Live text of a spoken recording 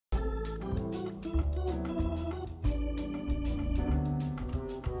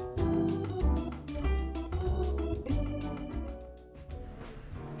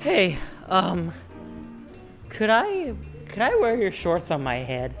Hey, could I wear your shorts on my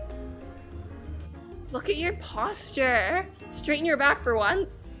head? Look at your posture. Straighten your back for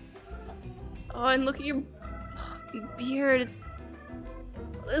once. Oh, and look at your beard.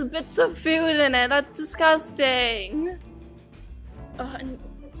 There's bits of food in it. That's disgusting. Oh, and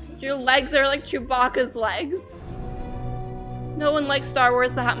your legs are like Chewbacca's legs. No one likes Star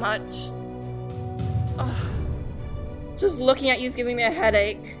Wars that much. Oh, just looking at you is giving me a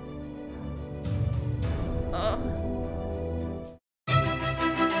headache. Oh.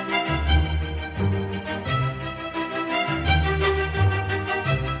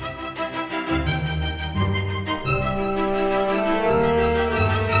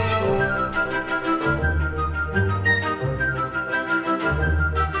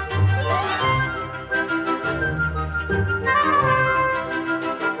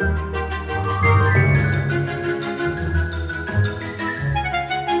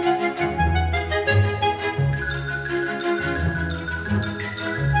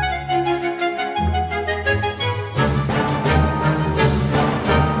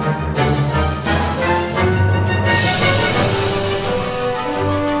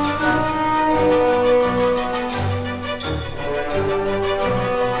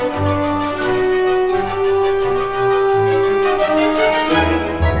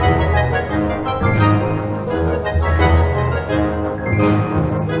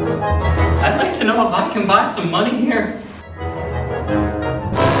 I'd like to know if I can buy some money here.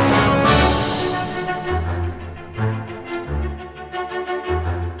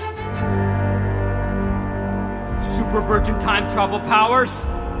 Super Virgin time travel powers,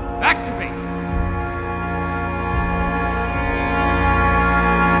 activate!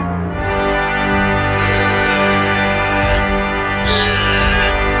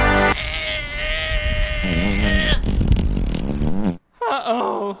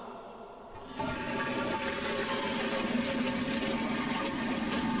 Uh-oh.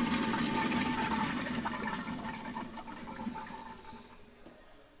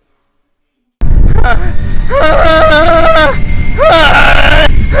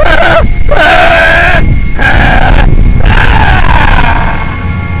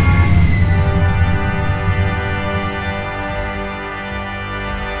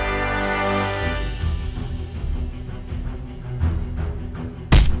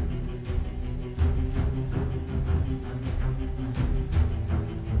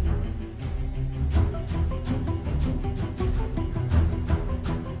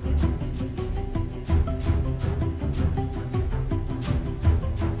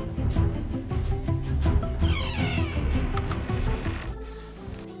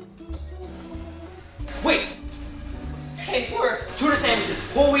 Wait! Hey, we're tuna sandwiches,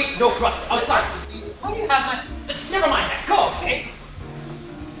 whole wheat, no crust, outside. Why do you have my... Never mind that, go, okay?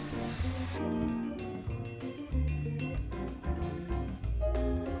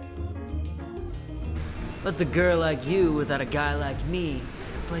 What's a girl like you without a guy like me in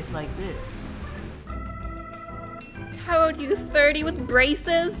a place like this? How old are you, 30 with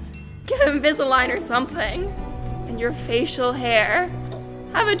braces? Get Invisalign or something. And your facial hair.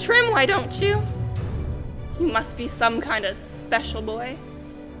 Have a trim, why don't you? You must be some kind of special boy.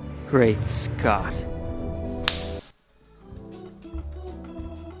 Great Scott.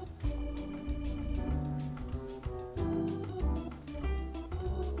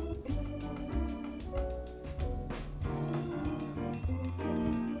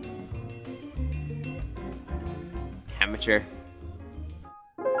 Amateur.